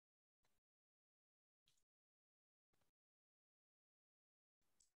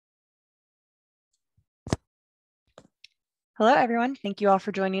Hello, everyone. Thank you all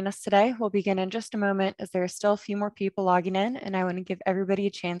for joining us today. We'll begin in just a moment as there are still a few more people logging in, and I want to give everybody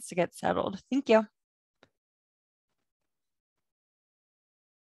a chance to get settled. Thank you.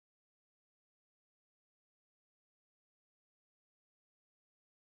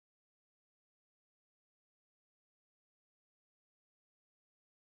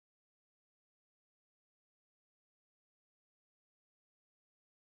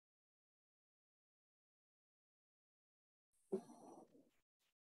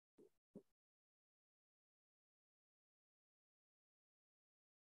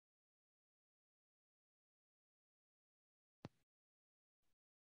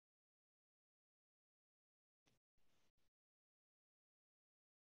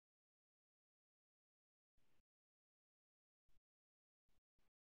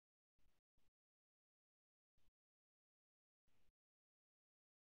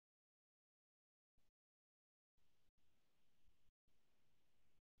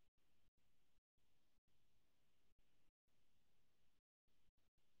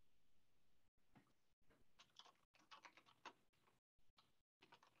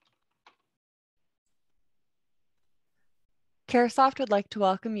 Caresoft would like to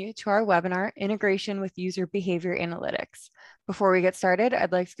welcome you to our webinar, Integration with User Behavior Analytics. Before we get started,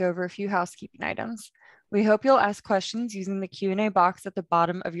 I'd like to go over a few housekeeping items. We hope you'll ask questions using the Q&A box at the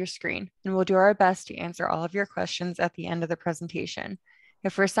bottom of your screen, and we'll do our best to answer all of your questions at the end of the presentation.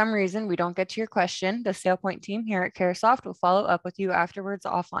 If for some reason we don't get to your question, the SailPoint team here at Caresoft will follow up with you afterwards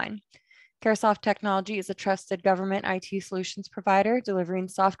offline. Caresoft Technology is a trusted government IT solutions provider delivering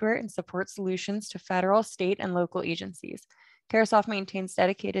software and support solutions to federal, state, and local agencies. Caresoft maintains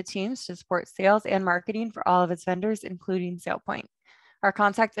dedicated teams to support sales and marketing for all of its vendors, including SailPoint. Our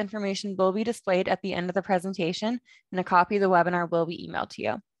contact information will be displayed at the end of the presentation, and a copy of the webinar will be emailed to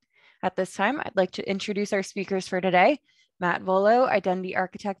you. At this time, I'd like to introduce our speakers for today, Matt Volo, Identity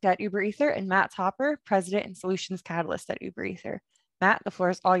Architect at UberEther, and Matt Topper, President and Solutions Catalyst at UberEther. Matt, the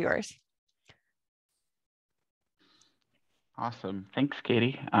floor is all yours. Awesome. Thanks,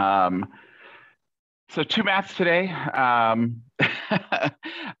 Katie. So two Matts today.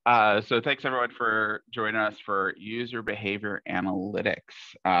 So thanks everyone for joining us for user behavior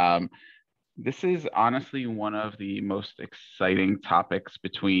analytics. This is honestly one of the most exciting topics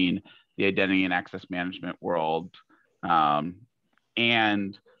between the identity and access management world and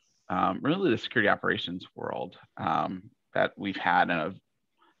really the security operations world that we've had in a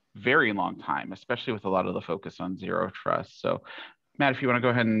very long time, especially with a lot of the focus on zero trust. So Matt, if you want to go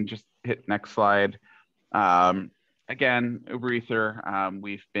ahead and just hit next slide. Again, UberEther,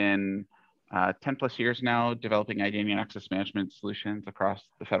 we've been 10 plus years now developing identity and access management solutions across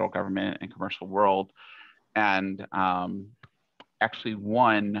the federal government and commercial world, and actually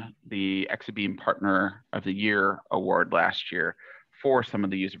won the Exabeam Partner of the Year award last year for some of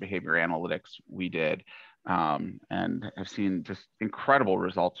the user behavior analytics we did, and have seen just incredible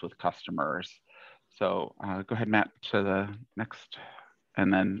results with customers. So go ahead, Matt, to the next.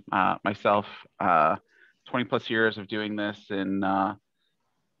 And then myself, 20 plus years of doing this in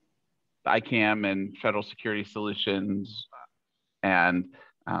ICAM and federal security solutions, and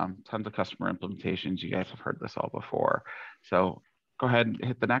tons of customer implementations. You guys have heard this all before. So go ahead and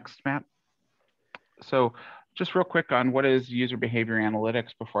hit the next, Matt. So just real quick on what is user behavior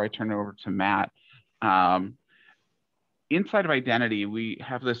analytics before I turn it over to Matt. Inside of identity, we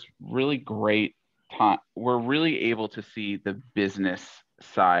have this really great time. We're really able to see the business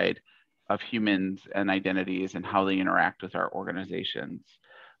side of humans and identities and how they interact with our organizations.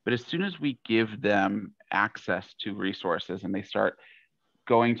 But as soon as we give them access to resources and they start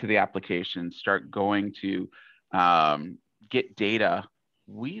going to the application, start going to get data,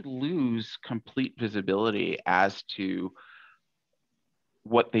 we lose complete visibility as to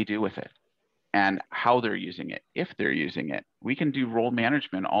what they do with it and how they're using it, if they're using it. We can do role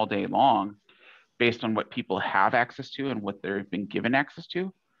management all day long based on what people have access to and what they've been given access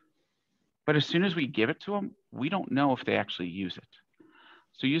to. But as soon as we give it to them, we don't know if they actually use it.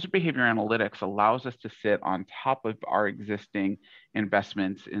 So user behavior analytics allows us to sit on top of our existing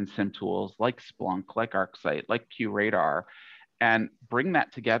investments in SIM tools like Splunk, like ArcSight, like QRadar, and bring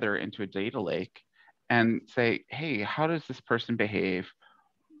that together into a data lake and say, hey, how does this person behave?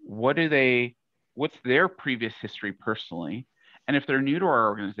 What's their previous history personally? And if they're new to our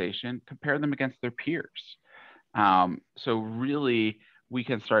organization, compare them against their peers. So really, we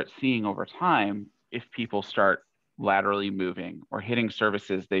can start seeing over time if people start laterally moving or hitting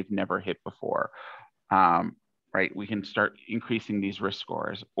services they've never hit before, right? We can start increasing these risk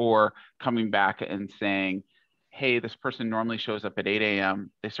scores, or coming back and saying, hey, this person normally shows up at 8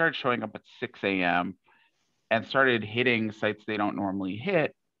 a.m. They started showing up at 6 a.m. and started hitting sites they don't normally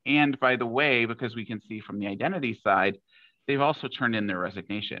hit. And by the way, because we can see from the identity side, they've also turned in their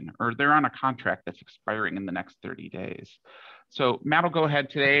resignation, or they're on a contract that's expiring in the next 30 days. So Matt will go ahead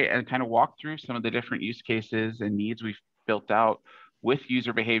today and kind of walk through some of the different use cases and needs we've built out with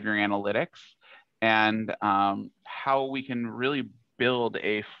user behavior analytics, and how we can really build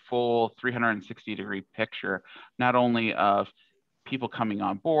a full 360-degree picture, not only of people coming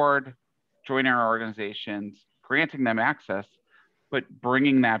on board, joining our organizations, granting them access, but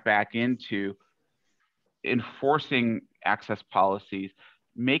bringing that back into enforcing access policies,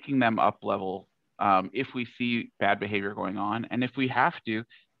 making them up level if we see bad behavior going on. And if we have to,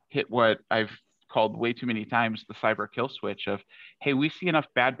 hit what I've called way too many times the cyber kill switch of, hey, we see enough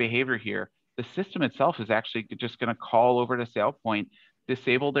bad behavior here. The system itself is actually just going to call over to SailPoint,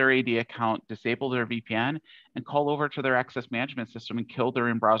 disable their AD account, disable their VPN, and call over to their access management system and kill their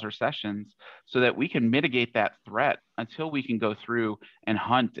in-browser sessions, so that we can mitigate that threat until we can go through and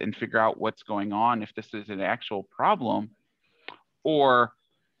hunt and figure out what's going on, if this is an actual problem, or,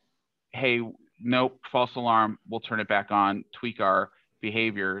 hey, nope, false alarm, we'll turn it back on, tweak our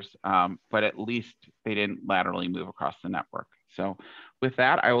behaviors, but at least they didn't laterally move across the network. So with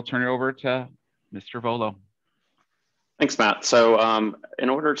that, I will turn it over to Mr. Volo. Thanks, Matt. So in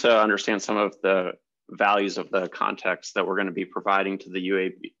order to understand some of the values of the context that we're going to be providing to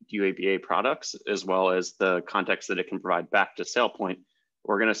the UABA products, as well as the context that it can provide back to SailPoint,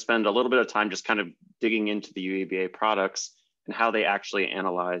 we're going to spend a little bit of time just kind of digging into the UABA products and how they actually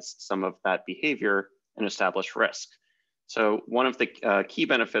analyze some of that behavior and establish risk. So one of the key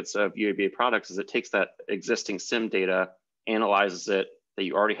benefits of UABA products is it takes that existing SIM data, analyzes it that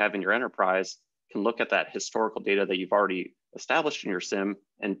you already have in your enterprise, can look at that historical data that you've already established in your SIM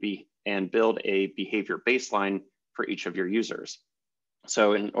and build a behavior baseline for each of your users.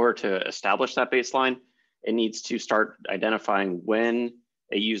 So in order to establish that baseline, it needs to start identifying when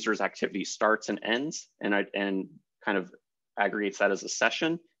a user's activity starts and ends, and kind of aggregates that as a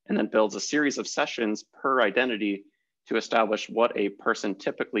session, and then builds a series of sessions per identity to establish what a person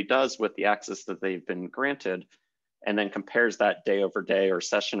typically does with the access that they've been granted, and then compares that day over day or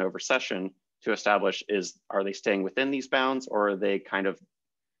session over session to establish, are they staying within these bounds, or are they kind of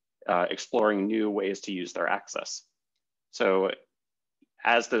exploring new ways to use their access? So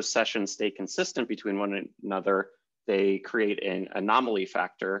as those sessions stay consistent between one another, they create an anomaly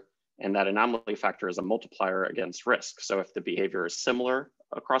factor, and that anomaly factor is a multiplier against risk. So if the behavior is similar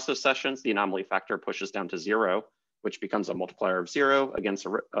across those sessions, the anomaly factor pushes down to 0, which becomes a multiplier of 0 against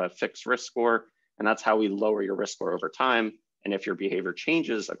a fixed risk score. And that's how we lower your risk score over time. And if your behavior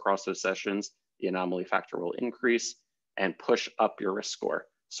changes across those sessions, the anomaly factor will increase and push up your risk score.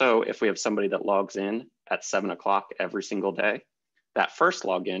 So if we have somebody that logs in at 7 o'clock every single day, that first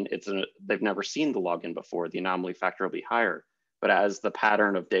login, they've never seen the login before, the anomaly factor will be higher. But as the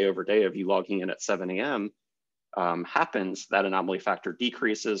pattern of day over day of you logging in at 7 a.m. Happens, that anomaly factor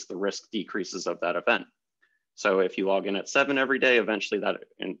decreases, the risk decreases of that event. So if you log in at 7 every day, eventually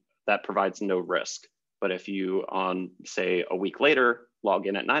that provides no risk. But if you, say a week later, log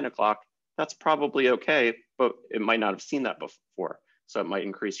in at 9 o'clock, that's probably okay, but it might not have seen that before. So it might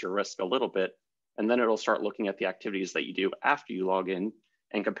increase your risk a little bit. And then it'll start looking at the activities that you do after you log in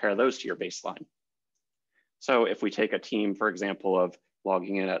and compare those to your baseline. So if we take a team, for example, of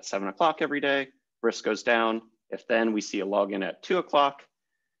logging in at 7 o'clock every day, risk goes down. If then we see a login at 2 o'clock,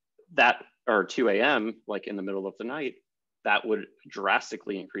 or 2 a.m., like in the middle of the night, that would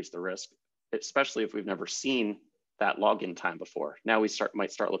drastically increase the risk, especially if we've never seen that login time before. Now we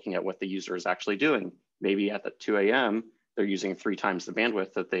might start looking at what the user is actually doing. Maybe at the 2 a.m., they're using 3 times the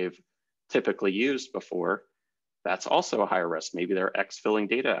bandwidth that they've typically used before. That's also a higher risk. Maybe they're exfilling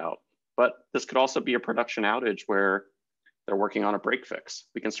data out. But this could also be a production outage where they're working on a break fix.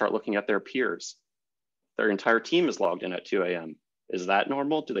 We can start looking at their peers. Their entire team is logged in at 2 a.m. Is that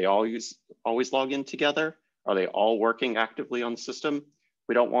normal? Do they always log in together? Are they all working actively on the system?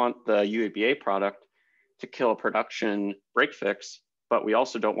 We don't want the UABA product to kill a production break fix, but we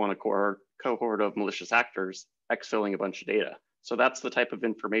also don't want a cohort of malicious actors exfilling a bunch of data. So that's the type of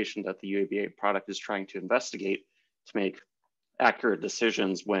information that the UABA product is trying to investigate to make accurate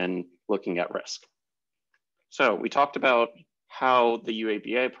decisions when looking at risk. So we talked about how the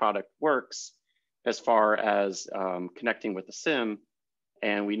UABA product works as far as connecting with the SIM,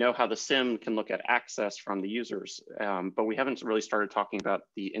 and we know how the SIM can look at access from the users, but we haven't really started talking about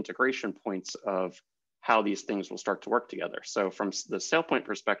the integration points of how these things will start to work together. So from the SailPoint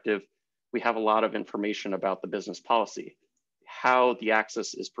perspective, we have a lot of information about the business policy, how the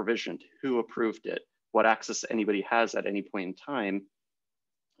access is provisioned, who approved it, what access anybody has at any point in time,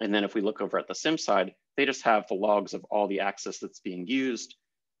 And then if we look over at the SIM side, they just have the logs of all the access that's being used.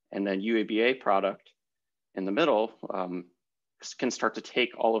 And then UABA product in the middle can start to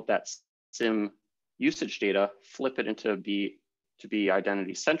take all of that SIM usage data, flip it into to be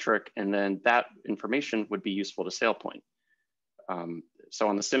identity centric, and then that information would be useful to SailPoint. So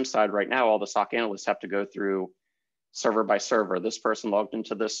on the SIM side right now, all the SOC analysts have to go through server by server. This person logged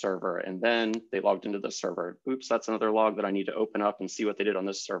into this server, and then they logged into this server. Oops, that's another log that I need to open up and see what they did on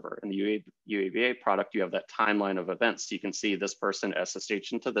this server. In the UABA product, you have that timeline of events. So you can see this person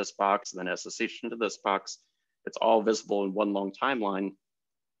SSH into this box, then SSH into this box. It's all visible in one long timeline,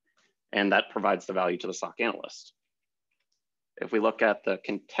 and that provides the value to the SOC analyst. If we look at the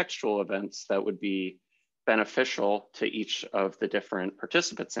contextual events that would be beneficial to each of the different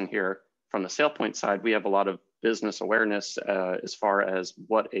participants in here, from the SailPoint side, we have a lot of business awareness as far as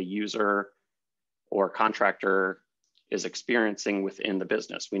what a user or contractor is experiencing within the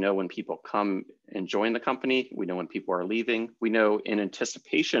business. We know when people come and join the company. We know when people are leaving. We know in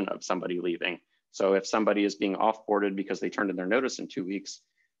anticipation of somebody leaving. So if somebody is being offboarded because they turned in their notice in 2 weeks,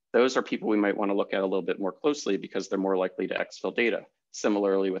 those are people we might want to look at a little bit more closely because they're more likely to exfil data.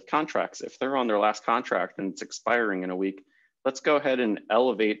 Similarly with contracts, if they're on their last contract and it's expiring in a week, let's go ahead and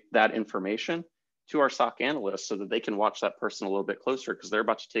elevate that information to our SOC analysts so that they can watch that person a little bit closer because they're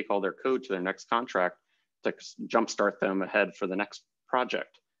about to take all their code to their next contract to jumpstart them ahead for the next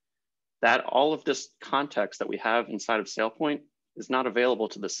project. That all of this context that we have inside of SailPoint is not available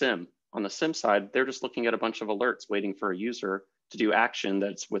to the SIM. On the SIM side, they're just looking at a bunch of alerts waiting for a user to do action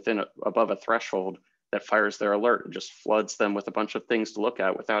that's above a threshold that fires their alert and just floods them with a bunch of things to look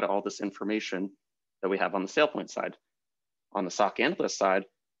at without all this information that we have on the SailPoint side. On the SOC analyst side,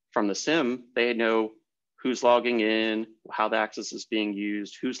 from the SIM, they know who's logging in, how the access is being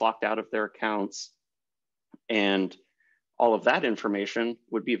used, who's locked out of their accounts, and all of that information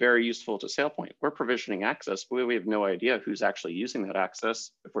would be very useful to SailPoint. We're provisioning access, but we have no idea who's actually using that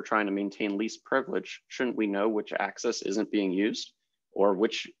access. If we're trying to maintain least privilege, shouldn't we know which access isn't being used or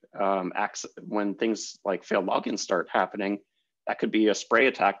which when things like failed logins start happening, that could be a spray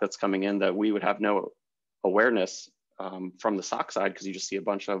attack that's coming in that we would have no awareness from the SOC side because you just see a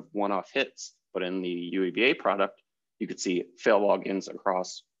bunch of one-off hits. But in the UABA product, you could see fail logins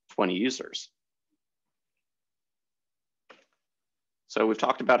across 20 users. So we've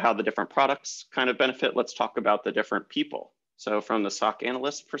talked about how the different products kind of benefit. Let's talk about the different people. So from the SOC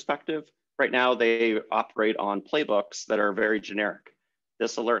analyst perspective, right now they operate on playbooks that are very generic.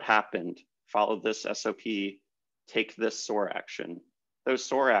 This alert happened, follow this SOP, take this SOAR action. Those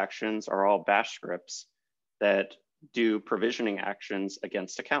SOAR actions are all bash scripts that do provisioning actions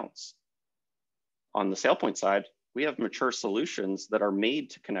against accounts. On the SailPoint side, we have mature solutions that are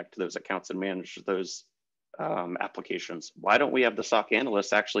made to connect to those accounts and manage those applications. Why don't we have the SOC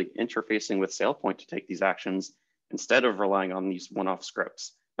analysts actually interfacing with SailPoint to take these actions instead of relying on these one-off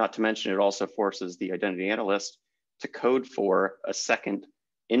scripts? Not to mention, it also forces the identity analyst to code for a second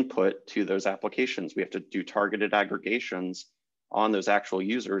input to those applications. We have to do targeted aggregations on those actual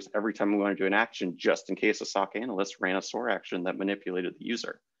users every time we want to do an action, just in case a SOC analyst ran a SOAR action that manipulated the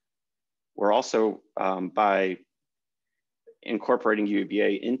user. We're also, by incorporating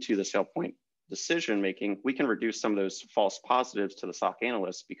UABA into the SailPoint decision-making, we can reduce some of those false positives to the SOC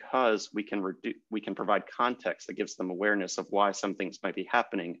analysts because we can provide context that gives them awareness of why some things might be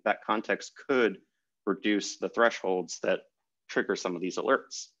happening. That context could reduce the thresholds that trigger some of these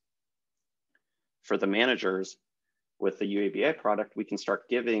alerts. For the managers, with the UABA product, we can start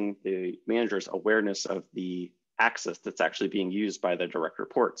giving the managers awareness of the access that's actually being used by the direct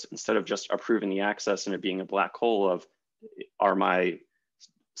reports. Instead of just approving the access and it being a black hole of, are my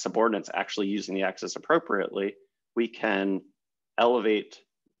subordinates actually using the access appropriately, we can elevate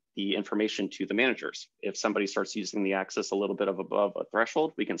the information to the managers. If somebody starts using the access a little bit above a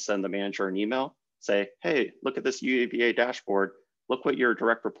threshold, we can send the manager an email, say, hey, look at this UABA dashboard. Look what your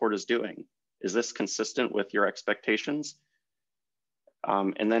direct report is doing. Is this consistent with your expectations?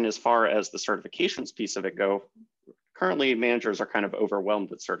 And then as far as the certifications piece of it go, currently managers are kind of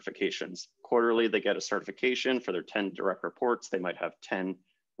overwhelmed with certifications. Quarterly, they get a certification for their 10 direct reports. They might have 10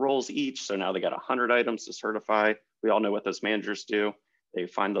 roles each. So now they got 100 items to certify. We all know what those managers do. They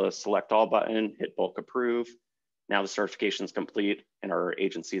find the select all button, hit bulk approve. Now the certification is complete and our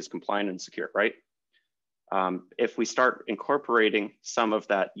agency is compliant and secure, right? If we start incorporating some of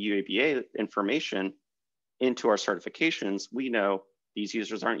that UABA information into our certifications, we know these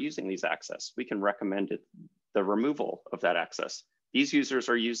users aren't using these access. We can recommend the removal of that access. These users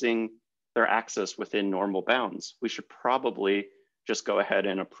are using their access within normal bounds. We should probably just go ahead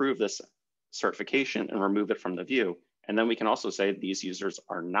and approve this certification and remove it from the view. And then we can also say these users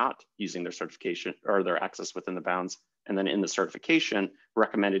are not using their certification or their access within the bounds. And then in the certification,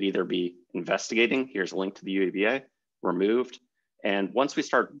 recommended either be investigating, here's a link to the UABA, removed. And once we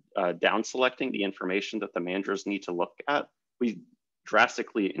start down selecting the information that the managers need to look at, we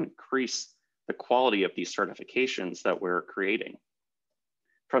drastically increase the quality of these certifications that we're creating.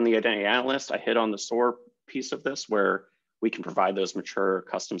 From the identity analyst, I hit on the SOAR piece of this where we can provide those mature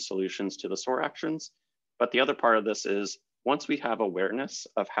custom solutions to the SOAR actions. But the other part of this is once we have awareness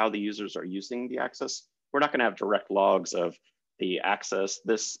of how the users are using the access, we're not going to have direct logs of the access.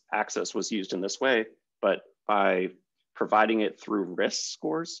 This access was used in this way, but by providing it through risk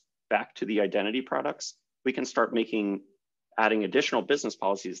scores back to the identity products, we can start adding additional business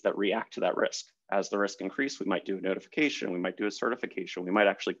policies that react to that risk. As the risk increases, we might do a notification, we might do a certification, we might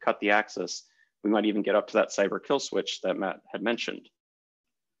actually cut the access, we might even get up to that cyber kill switch that Matt had mentioned.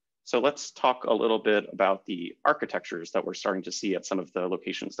 So let's talk a little bit about the architectures that we're starting to see at some of the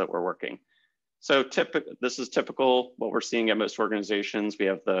locations that we're working. So this is typical what we're seeing at most organizations. We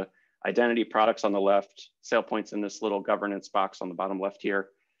have the identity products on the left, SailPoint's in this little governance box on the bottom left here,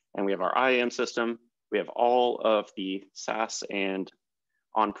 and we have our IAM system. We have all of the SaaS and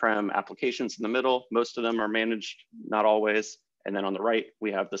on-prem applications in the middle. Most of them are managed, not always. And then on the right,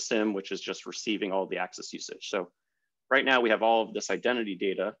 we have the SIM, which is just receiving all the access usage. So right now we have all of this identity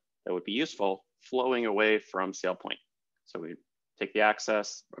data that would be useful flowing away from SailPoint. So we take the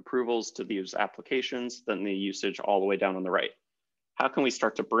access approvals to these applications, then the usage all the way down on the right. How can we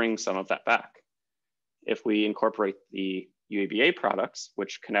start to bring some of that back? If we incorporate the UABA products,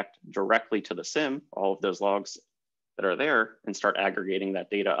 which connect directly to the SIM, all of those logs that are there, and start aggregating that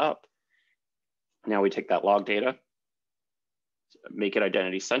data up. Now we take that log data, make it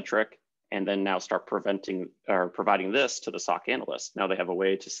identity centric, and then now start providing this to the SOC analyst. Now they have a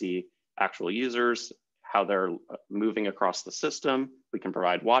way to see actual users, how they're moving across the system. We can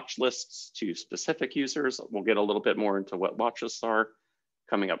provide watch lists to specific users. We'll get a little bit more into what watch lists are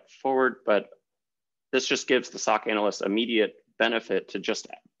coming up forward, but this just gives the SOC analyst immediate benefit to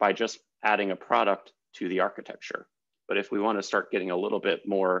by just adding a product to the architecture. But if we want to start getting a little bit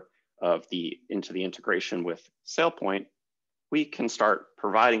more of into the integration with SailPoint, we can start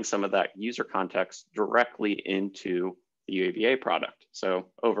providing some of that user context directly into the UABA product. So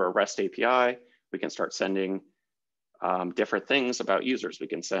over a REST API, we can start sending different things about users. We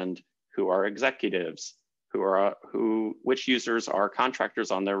can send who are executives, which users are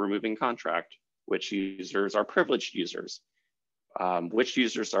contractors on their removing contract, which users are privileged users, which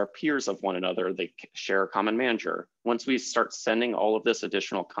users are peers of one another, they share a common manager. Once we start sending all of this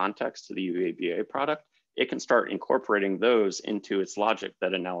additional context to the UABA product, it can start incorporating those into its logic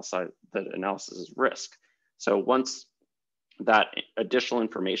that analyzes risk. So once that additional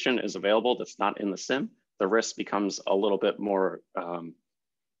information is available that's not in the SIM, the risk becomes a little bit more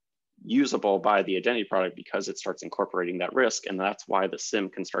usable by the identity product because it starts incorporating that risk. And that's why the SIM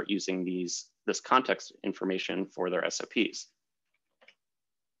can start using this context information for their SOPs.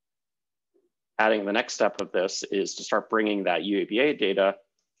 Adding the next step of this is to start bringing that UABA data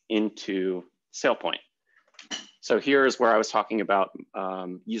into SailPoint. So here's where I was talking about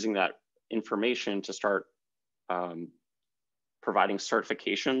using that information to start providing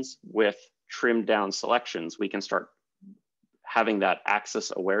certifications with trimmed down selections. We can start having that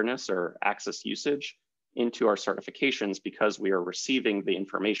access awareness or access usage into our certifications because we are receiving the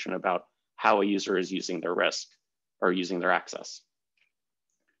information about how a user is using their risk or using their access.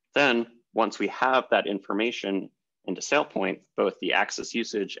 Then once we have that information into SailPoint, both the access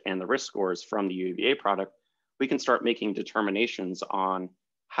usage and the risk scores from the UABA product, we can start making determinations on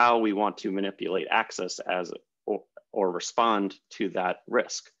how we want to manipulate access or respond to that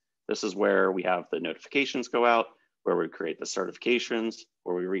risk. This is where we have the notifications go out, where we create the certifications,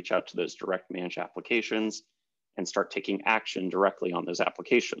 where we reach out to those direct managed applications and start taking action directly on those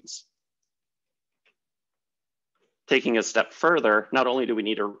applications. Taking a step further, not only do we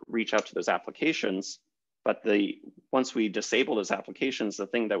need to reach out to those applications, but once we disable those applications, the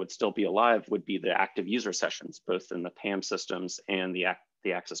thing that would still be alive would be the active user sessions, both in the PAM systems and the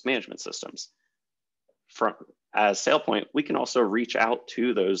access management systems. As SailPoint, we can also reach out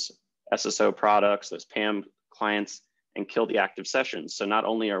to those SSO products, those PAM clients, and kill the active sessions. So not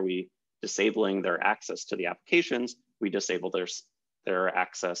only are we disabling their access to the applications, we disable their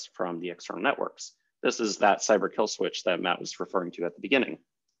access from the external networks. This is that cyber kill switch that Matt was referring to at the beginning.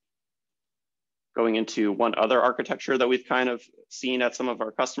 Going into one other architecture that we've kind of seen at some of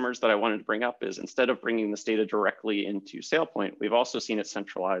our customers that I wanted to bring up is instead of bringing this data directly into SailPoint, we've also seen it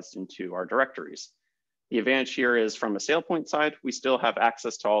centralized into our directories. The advantage here is from a SailPoint side, we still have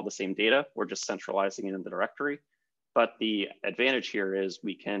access to all the same data. We're just centralizing it in the directory. But the advantage here is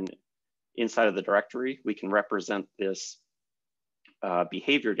we can, inside of the directory, we can represent this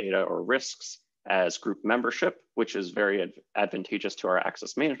behavior data or risks as group membership, which is very advantageous to our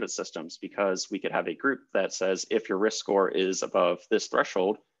access management systems, because we could have a group that says, if your risk score is above this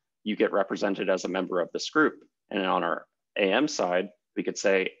threshold, you get represented as a member of this group. And on our AM side, we could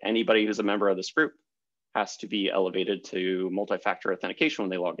say anybody who's a member of this group has to be elevated to multi-factor authentication when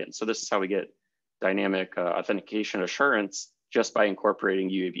they log in. So this is how we get dynamic authentication assurance, just by incorporating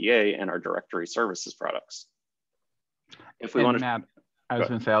UABA and our directory services products. If we want to, Matt, I was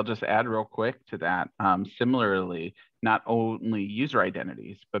going to say, I'll just add real quick to that. Similarly, not only user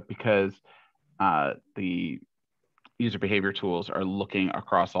identities, but because the user behavior tools are looking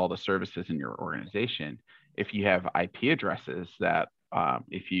across all the services in your organization, if you have IP addresses that,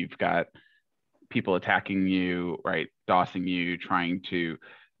 if you've got people attacking you, right, DOSing you, trying to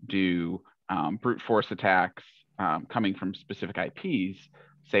do brute force attacks coming from specific IPs,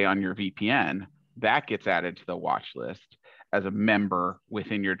 say on your VPN, that gets added to the watch list as a member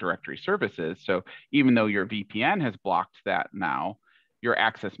within your directory services. So even though your VPN has blocked that now, your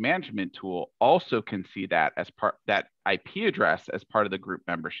access management tool also can see that as part, that IP address as part of the group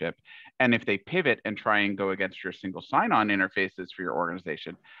membership. And if they pivot and try and go against your single sign-on interfaces for your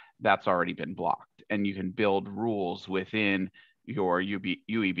organization, that's already been blocked. And you can build rules within your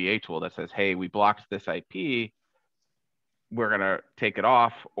UEBA tool that says, hey, we blocked this IP, we're gonna take it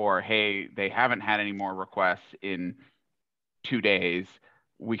off, or hey, they haven't had any more requests in 2 days,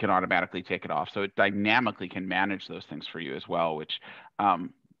 we can automatically take it off. So it dynamically can manage those things for you as well, which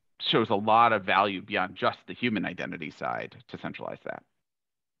shows a lot of value beyond just the human identity side to centralize that.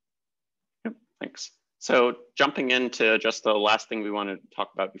 Yep, thanks. So jumping into just the last thing we want to talk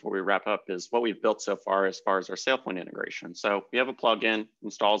about before we wrap up is what we've built so far as our SailPoint integration. So we have a plugin,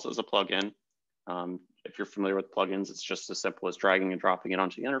 installs as a plugin. If you're familiar with plugins, it's just as simple as dragging and dropping it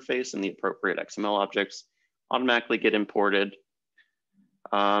onto the interface, and the appropriate XML objects automatically get imported.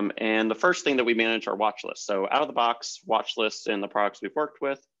 And the first thing that we manage are watch lists. So out of the box, watch lists in the products we've worked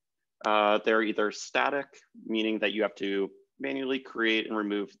with, they're either static, meaning that you have to manually create and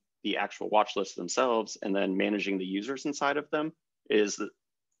remove the actual watch lists themselves, and then managing the users inside of them is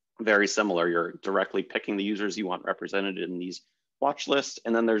very similar. You're directly picking the users you want represented in these watch lists.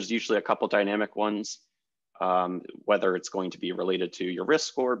 And then there's usually a couple dynamic ones, whether it's going to be related to your risk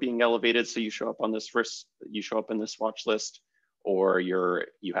score being elevated, so you show up on this risk, you show up in this watch list, or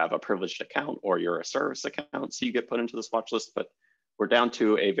you have a privileged account, or you're a service account, so you get put into this watch list. But we're down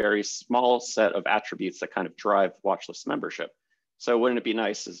to a very small set of attributes that kind of drive watch list membership. So wouldn't it be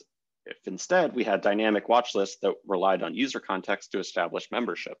nice if instead we had dynamic watch lists that relied on user context to establish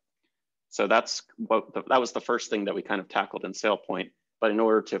membership? So that was the first thing that we kind of tackled in SailPoint. But in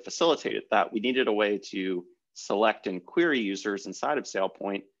order to facilitate that, we needed a way to select and query users inside of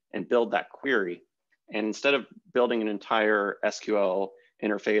SailPoint and build that query. And instead of building an entire SQL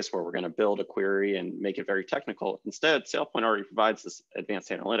interface where we're going to build a query and make it very technical, instead, SailPoint already provides this advanced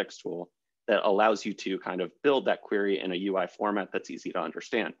analytics tool that allows you to kind of build that query in a UI format that's easy to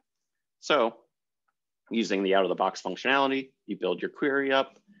understand. So using the out-of-the-box functionality, you build your query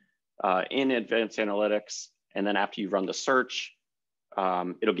up in advanced analytics, and then after you run the search,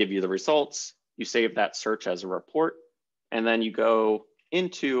 it'll give you the results. You save that search as a report, and then you go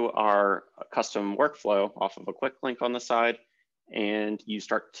into our custom workflow off of a quick link on the side, and you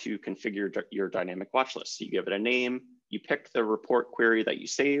start to configure your dynamic watch list. So you give it a name, you pick the report query that you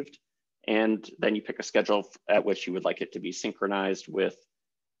saved, and then you pick a schedule at which you would like it to be synchronized with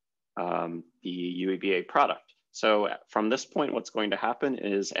the UEBA product. So from this point, what's going to happen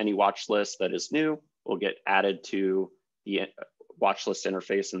is any watch list that is new will get added to the watch list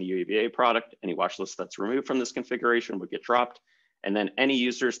interface in the UEBA product. Any watch list that's removed from this configuration would get dropped. And then any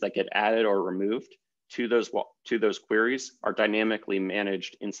users that get added or removed to those queries are dynamically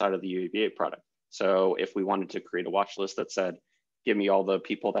managed inside of the UEBA product. So if we wanted to create a watch list that said, give me all the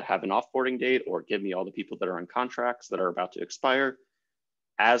people that have an offboarding date, or give me all the people that are on contracts that are about to expire,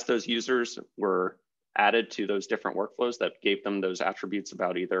 as those users were added to those different workflows that gave them those attributes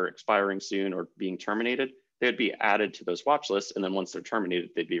about either expiring soon or being terminated, they'd be added to those watch lists. And then once they're terminated,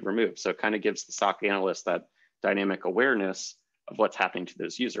 they'd be removed. So it kind of gives the SOC analyst that dynamic awareness of what's happening to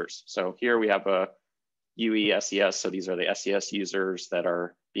those users. So here we have a UE SES. So these are the SES users that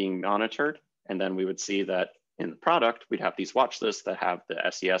are being monitored. And then we would see that in the product, we'd have these watch lists that have the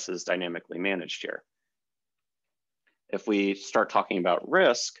SESs dynamically managed here. If we start talking about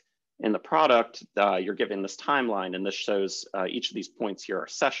risk in the product, you're given this timeline, and this shows each of these points here are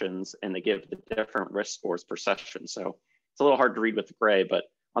sessions, and they give the different risk scores per session. So it's a little hard to read with the gray, but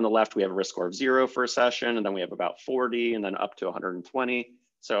On the left, we have a risk score of 0 for a session, and then we have about 40, and then up to 120.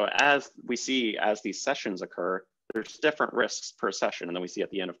 So as we see, as these sessions occur, there's different risks per session. And then we see at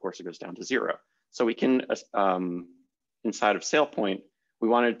the end, of course, it goes down to 0. So we can, inside of SailPoint, we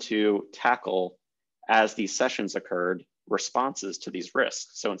wanted to tackle, as these sessions occurred, responses to these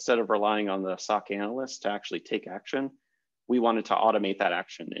risks. So instead of relying on the SOC analyst to actually take action, we wanted to automate that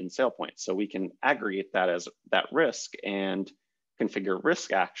action in SailPoint. So we can aggregate that as that risk and configure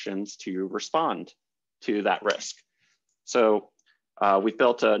risk actions to respond to that risk. So we've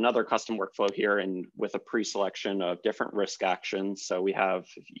built another custom workflow here, and with a pre-selection of different risk actions. So we have,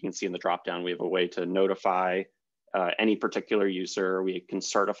 if you can see in the dropdown, we have a way to notify any particular user. We can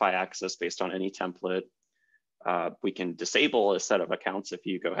certify access based on any template. We can disable a set of accounts if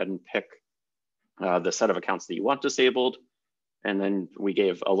you go ahead and pick the set of accounts that you want disabled. And then we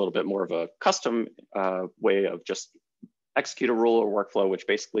gave a little bit more of a custom way of just execute a rule or workflow, which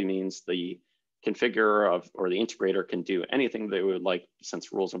basically means the configurer of, or the integrator can do anything they would like,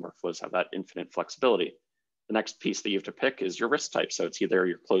 since rules and workflows have that infinite flexibility. The next piece that you have to pick is your risk type. So it's either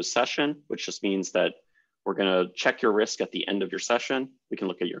your closed session, which just means that we're going to check your risk at the end of your session. We can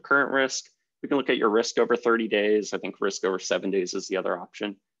look at your current risk. We can look at your risk over 30 days. I think risk over 7 days is the other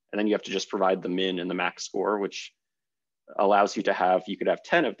option. And then you have to just provide the min and the max score, which allows you to have, you could have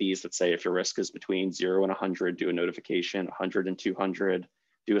 10 of these. Let's say if your risk is between 0 and 100, do a notification, 100 and 200,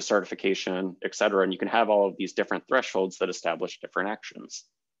 do a certification, et cetera. And you can have all of these different thresholds that establish different actions.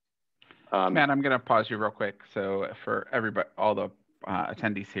 Matt, I'm going to pause you real quick. So for everybody, all the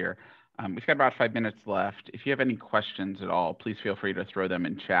attendees here, we've got about 5 minutes left. If you have any questions at all, please feel free to throw them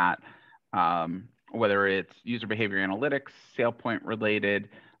in chat, whether it's user behavior analytics, SailPoint related,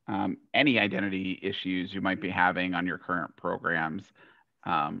 any identity issues you might be having on your current programs.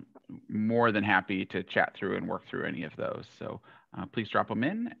 More than happy to chat through and work through any of those. So please drop them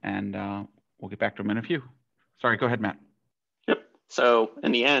in, and we'll get back to them in a few. Sorry, go ahead, Matt. Yep. So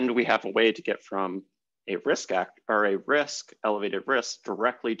in the end, we have a way to get from a risk elevated risk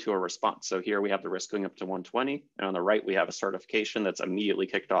directly to a response. So here we have the risk going up to 120, and on the right, we have a certification that's immediately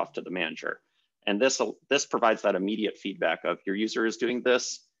kicked off to the manager. And this provides that immediate feedback of your user is doing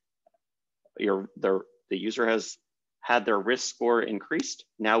this, the user has had their risk score increased.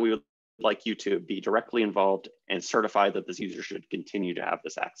 Now we would like you to be directly involved and certify that this user should continue to have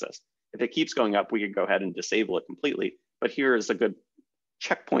this access. If it keeps going up, we could go ahead and disable it completely. But here is a good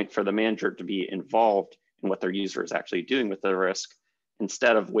checkpoint for the manager to be involved in what their user is actually doing with the risk,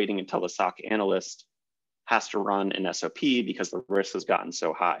 instead of waiting until the SOC analyst has to run an SOP because the risk has gotten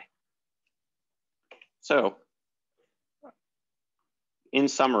so high. So in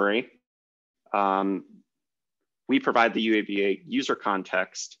summary, we provide the UABA user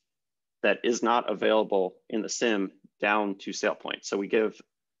context that is not available in the SIM down to SailPoint. So we give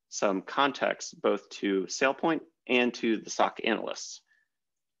some context both to SailPoint and to the SOC analysts.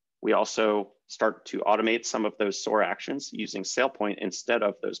 We also start to automate some of those SOAR actions using SailPoint instead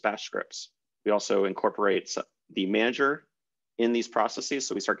of those bash scripts. We also incorporate the manager in these processes.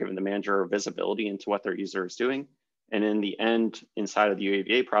 So we start giving the manager visibility into what their user is doing. And in the end, inside of the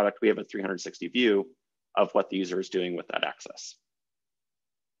UABA product, we have a 360 view of what the user is doing with that access.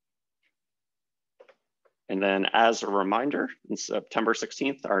 And then as a reminder, on September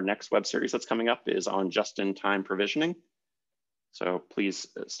 16th, our next web series that's coming up is on just-in-time provisioning. So please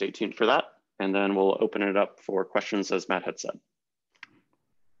stay tuned for that. And then we'll open it up for questions, as Matt had said.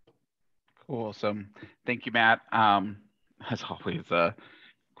 Cool. So thank you, Matt. As always, a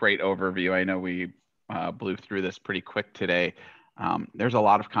great overview. I know we blew through this pretty quick today. There's a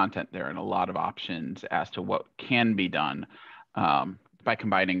lot of content there and a lot of options as to what can be done by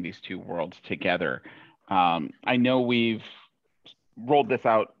combining these two worlds together. I know we've rolled this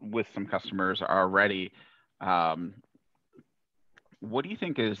out with some customers already. What do you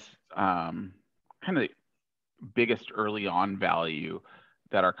think is kind of the biggest early on value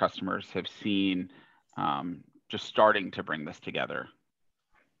that our customers have seen just starting to bring this together?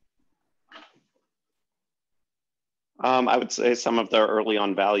 I would say some of the early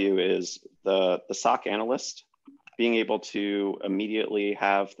on value is the SOC analyst being able to immediately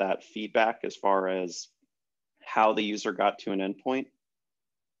have that feedback as far as how the user got to an endpoint.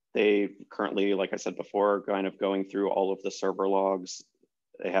 They currently, like I said before, are kind of going through all of the server logs.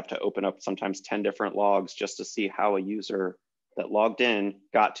 They have to open up sometimes 10 different logs just to see how a user that logged in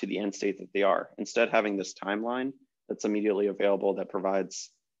got to the end state that they are. Instead, having this timeline that's immediately available that provides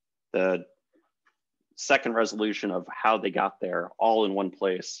the second resolution of how they got there all in one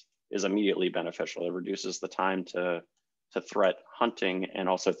place is immediately beneficial. It reduces the time to threat hunting and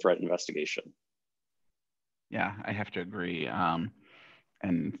also threat investigation. Yeah, I have to agree.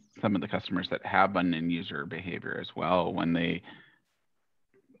 and some of the customers that have been in user behavior as well, when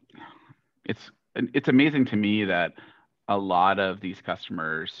it's amazing to me that a lot of these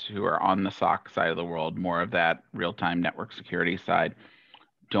customers who are on the SOC side of the world, more of that real-time network security side,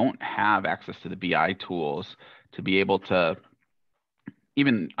 don't have access to the BI tools to be able to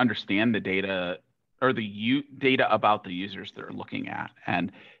even understand the data or the data about the users they're looking at.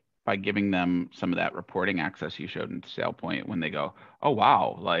 And by giving them some of that reporting access you showed in SailPoint, when they go, oh,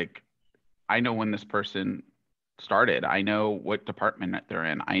 wow, like I know when this person started, I know what department that they're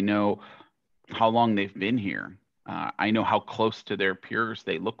in, I know how long they've been here, I know how close to their peers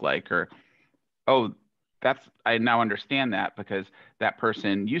they look like, or, oh, I now understand that because that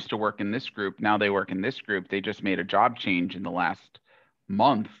person used to work in this group, now they work in this group, they just made a job change in the last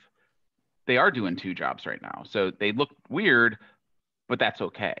month. They are doing 2 jobs right now. So they look weird, but that's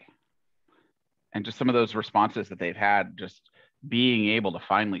okay. And just some of those responses that they've had, just being able to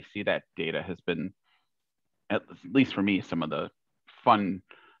finally see that data has been, at least for me, some of the fun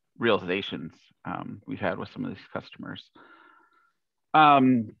realizations we've had with some of these customers.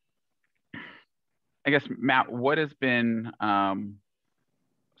 I guess, Matt, what has been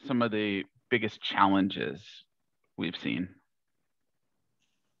some of the biggest challenges we've seen?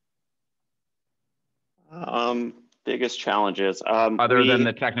 Biggest challenges. Other than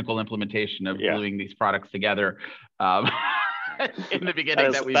the technical implementation of gluing these products together in the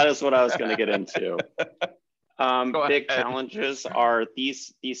beginning. That is what I was going to get into. Big challenges are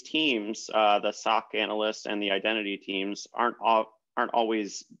these teams, the SOC analysts and the identity teams aren't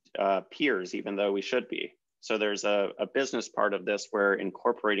always peers, even though we should be. So there's a business part of this where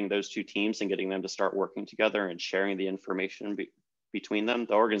incorporating those 2 teams and getting them to start working together and sharing the information between them,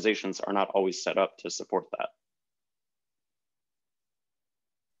 the organizations are not always set up to support that.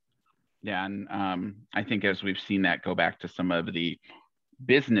 Yeah, and I think as we've seen that go back to some of the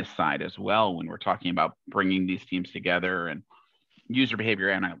business side as well, when we're talking about bringing these teams together and user behavior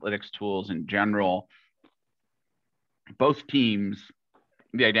analytics tools in general, both teams,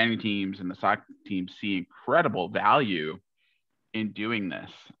 the identity teams and the SOC teams, see incredible value in doing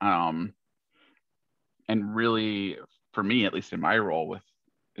this. And really, for me, at least in my role with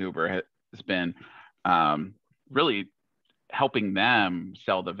Uber, has been really helping them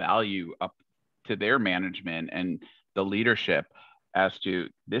sell the value up to their management and the leadership as to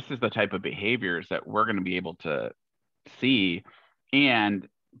this is the type of behaviors that we're going to be able to see. And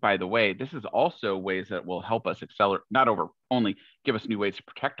by the way, this is also ways that will help us accelerate, not only give us new ways to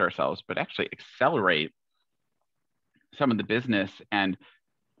protect ourselves, but actually accelerate some of the business and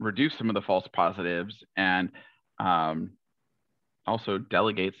reduce some of the false positives, and also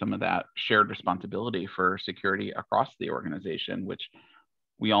delegate some of that shared responsibility for security across the organization, which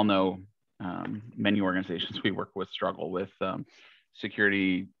we all know many organizations we work with struggle with.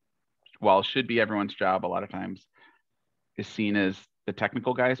 Security, while it should be everyone's job, a lot of times is seen as the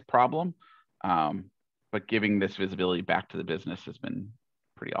technical guy's problem. But giving this visibility back to the business has been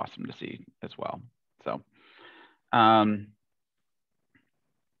pretty awesome to see as well. So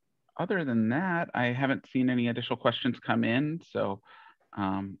other than that, I haven't seen any additional questions come in. So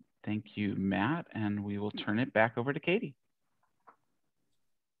thank you, Matt, and we will turn it back over to Katie.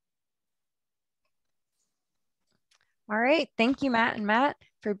 All right, thank you, Matt and Matt,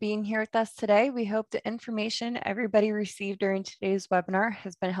 for being here with us today. We hope the information everybody received during today's webinar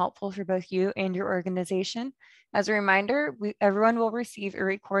has been helpful for both you and your organization. As a reminder, everyone will receive a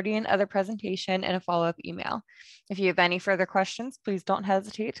recording of the presentation and a follow-up email. If you have any further questions, please don't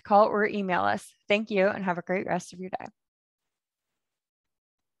hesitate to call or email us. Thank you and have a great rest of your day.